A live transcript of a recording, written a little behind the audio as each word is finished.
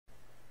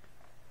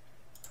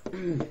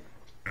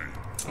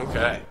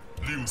Okay.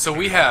 So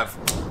we have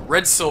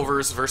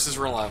RedzSilver's versus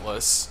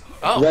Rhelentless.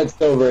 Oh.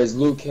 RedzSilver is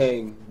Liu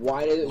Kang.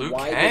 Why did Liu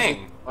why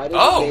Kang. Why did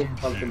Oh. his name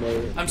sound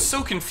familiar? I'm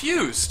so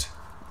confused.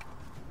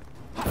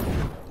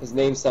 His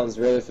name sounds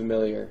really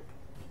familiar.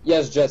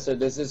 Yes, Jester,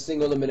 this is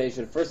single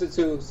elimination. First of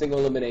two, single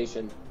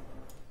elimination.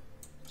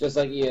 Just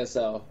like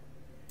ESL.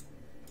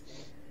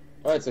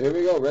 Alright, so here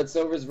we go.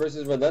 RedzSilver's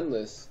versus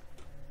Rhelentless.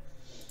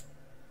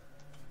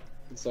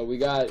 So we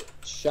got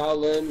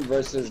Shaolin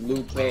versus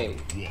Liu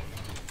Kang.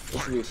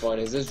 This should be fun.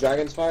 Is this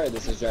Dragon's Fire?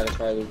 This is Dragon's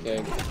Fire Liu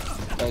Kang.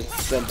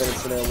 Nice jump in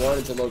center one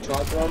into low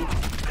chakram.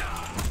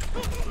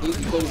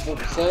 Easy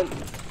 34%.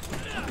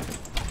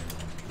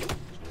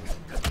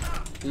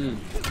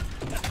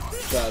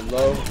 Shot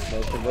low.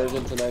 Nice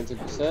conversion to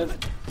 19%.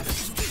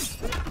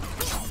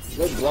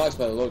 Good blocks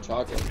by the low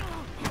chakram.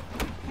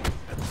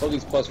 Hold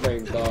these plus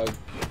frames, dog.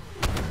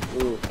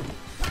 Ooh.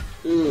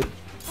 Ooh.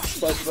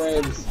 Plus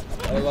frames.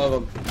 I love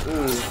them.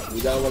 Ooh.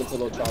 We got one to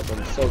low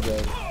chakram. So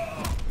good.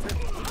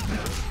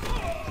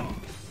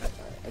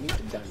 I need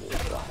to download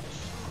Flash.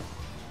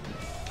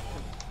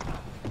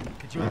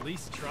 Could you at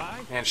least try?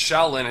 And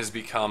Shaolin has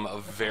become a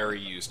very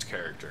used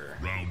character.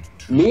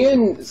 Me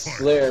and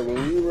Slayer,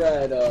 when we were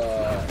at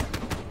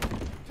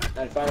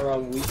Final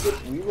Round,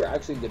 we were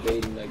actually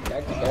debating like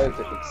that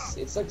character.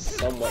 It's like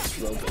somewhat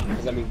broken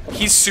because I mean, come on.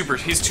 He's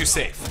too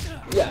safe.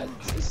 Yeah,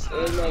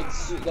 and like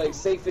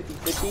say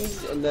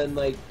 50/50s, and then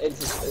like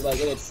it's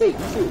safe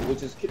too,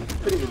 which is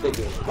pretty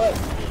ridiculous. But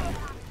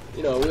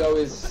you know, we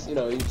always you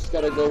just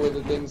gotta go with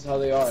the things how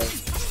they are.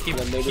 He, and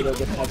then maybe they'll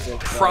get touched.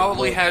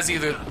 probably has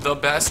either the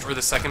best or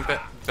the second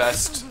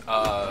best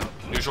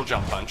neutral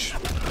jump punch.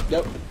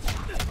 Yep.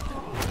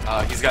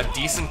 He's got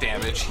decent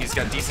damage. He's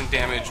got decent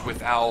damage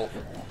without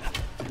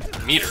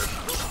meter.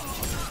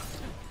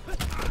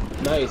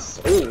 Nice.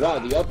 Oh wow,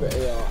 the up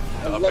arrow.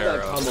 I love that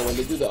arrow. combo when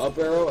they do the up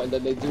arrow and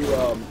then they do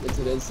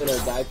into the instant or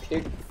dive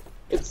kick.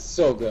 It's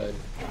so good.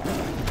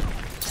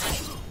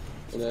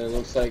 And then it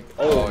looks like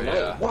Oh, nice.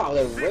 yeah. Wow,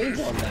 the range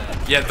on that.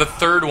 Yeah, the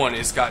third one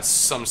has got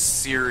some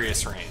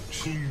serious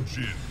range.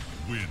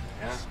 Yeah.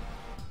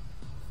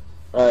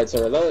 All right,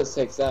 so Rhelentless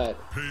takes that.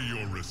 Pay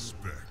your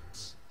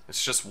respects.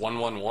 It's just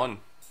 1-1-1.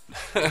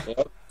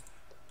 Yep.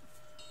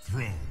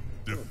 Throne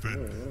Oh,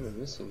 defended. what am I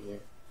missing here?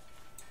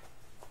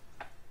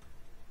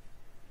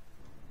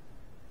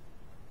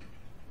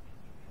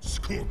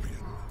 Scorpion.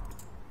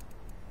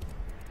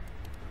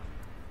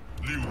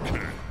 Liu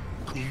Kang.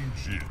 Kung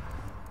Jin.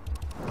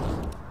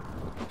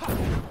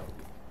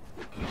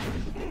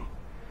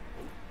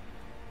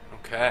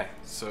 Okay,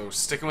 so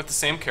sticking with the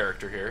same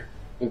character here.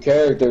 New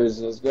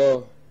characters, let's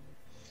go.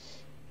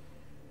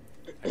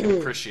 I can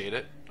appreciate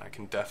it. I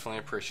can definitely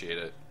appreciate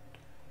it.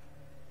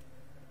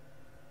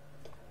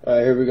 All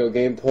right, here we go.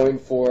 Game point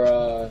for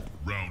Round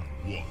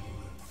one.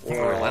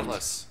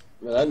 Rhelentless.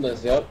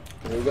 Rhelentless. Yep.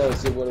 Here we go.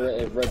 Let's see what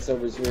if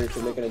RedzSilver's here to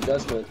make an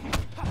adjustment. Good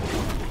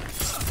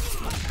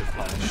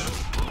punish.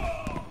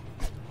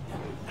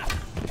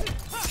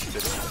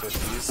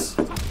 50/50s.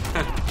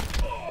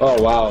 Oh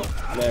wow,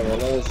 man,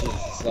 Rhelentless is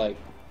just like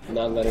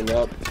not letting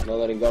up, not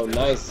letting go.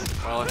 Nice.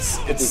 Well, it's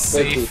 50/50.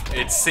 safe.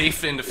 It's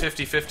safe into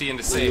 50/50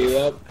 into safe.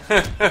 Yep.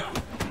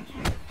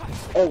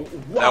 Oh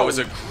wow. That was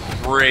a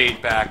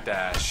great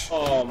backdash.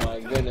 Oh my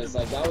goodness,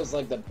 like that was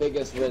like the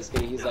biggest risk,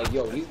 and he's like,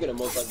 yo, he's gonna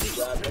most likely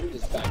grab. Let me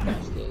just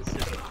backdash this.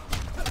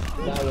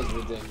 That was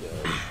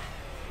ridiculous.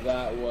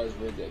 That was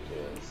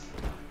ridiculous.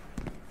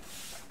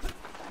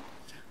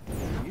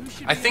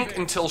 I think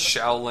until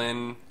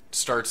Shaolin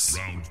starts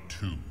Round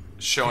two.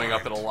 showing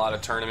up at a lot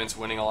of tournaments,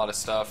 winning a lot of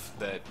stuff,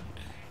 that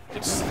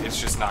it's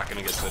just not going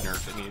to get the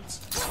nerf it needs.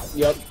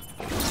 Yep.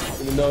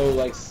 Even though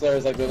like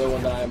Slayer's like the other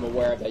one that I'm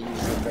aware of that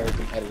uses him very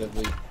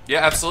competitively.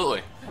 Yeah,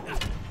 absolutely.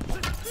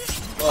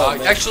 Oh,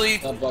 man. Actually,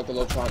 Not block the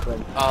low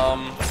chakram.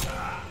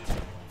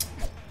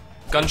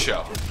 Gun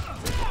Show.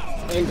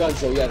 And gun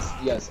show, yes,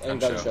 and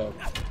Gun gun show. show.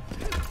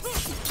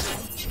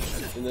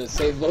 And then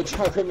save low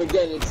chakram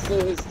again. It's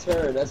still his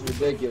turn. That's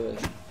ridiculous.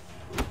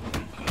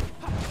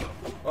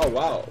 Oh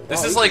wow. This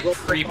Wow, is he like can go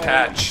for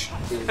pre-patch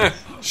fire.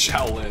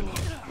 Shaolin.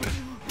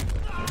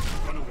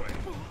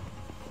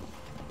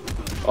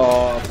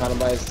 Oh, caught him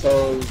by his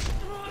toes.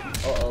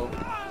 Uh-oh.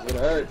 It's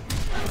gonna hurt.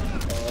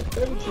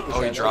 32%.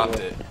 Oh, he dropped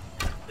it.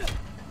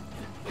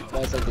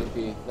 Nice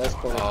MVP. Nice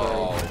corner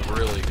Oh, carry.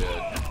 really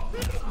good.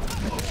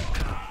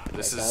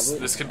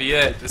 This could be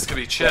it. This could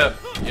be Chip.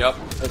 Yep.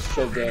 That's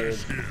chip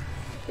damage.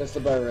 That's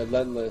by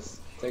Rhelentless.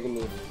 Taking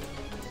the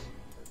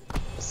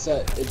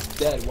set. It's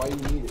dead. Why do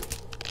you need it?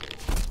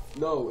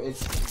 No,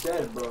 it's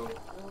dead, bro.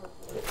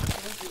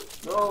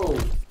 No.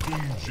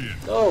 Kung Jin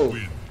No.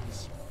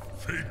 wins.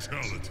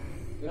 Fatality.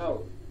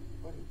 No.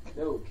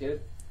 No,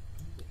 kid.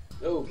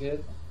 No,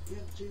 kid.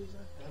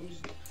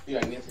 Yeah,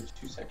 I can answer in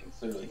 2 seconds,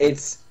 literally.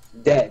 It's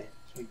dead.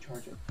 So you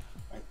charge it.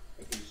 I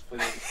can just play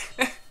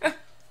it.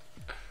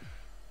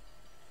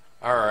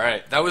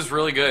 Alright, that was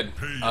really good.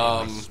 Pay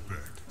your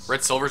respects.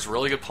 RedzSilver's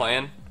really good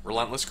playing.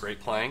 Rhelentless, great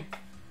playing.